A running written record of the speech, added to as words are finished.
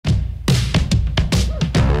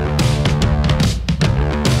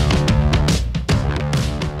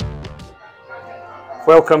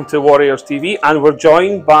Welcome to Warriors TV, and we're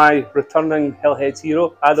joined by returning Hillhead's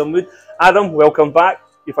hero, Adam Wood. Adam, welcome back.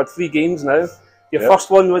 You've had 3 games now. Your first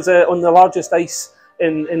one was on the largest ice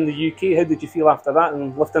in the UK. How did you feel after that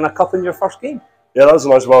and lifting a cup in your first game? Yeah, that was a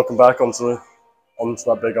nice welcome back onto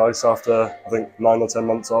that big ice after, I think, 9 or 10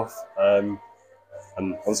 months off. And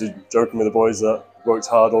obviously joking with the boys that worked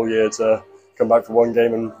hard all year to come back for one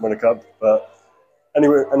game and win a cup. But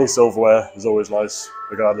anyway, any silverware is always nice,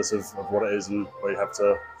 regardless of what it is and where you have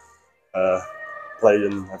to play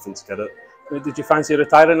and everything to get it. Did you fancy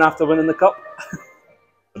retiring after winning the cup?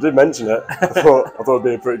 I did mention it. I thought it'd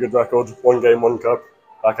be a pretty good record. 1 game, 1 cup,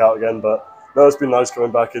 back out again. But no, it's been nice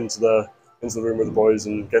coming back into the room with the boys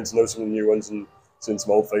and getting to know some of the new ones and seeing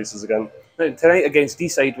some old faces again. Now, tonight against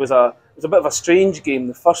Deeside was a bit of a strange game.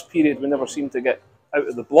 The first period we never seemed to get out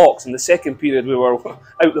of the blocks, and the second period we were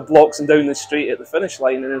out the blocks and down the straight at the finish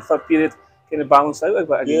line, and then the third period kind of balanced out a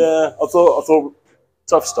bit again. Yeah, I thought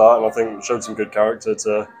tough start, and I think showed some good character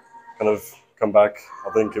to kind of come back.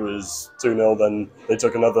 I think it was 2-0, then they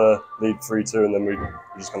took another lead 3-2, and then we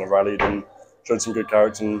just kind of rallied and showed some good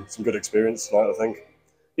character and some good experience tonight, I think.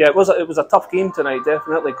 Yeah, it was a tough game tonight,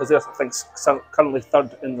 definitely, because they're, I think, currently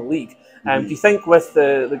 3rd in the league. Do you think with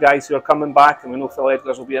the guys who are coming back, and we know Phil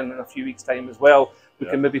Edgars will be in a few weeks' time as well, we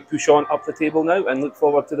can maybe push on up the table now and look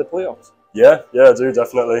forward to the playoffs? Yeah, I do,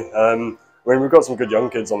 definitely. I mean, we've got some good young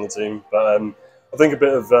kids on the team, but I think a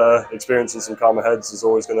bit of experience and some calmer heads is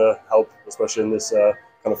always going to help, especially in this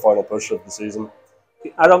kind of final push of the season.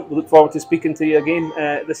 Adam, we look forward to speaking to you again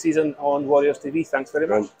this season on Warriors TV. Thanks very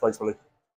much. Thanks, Willie.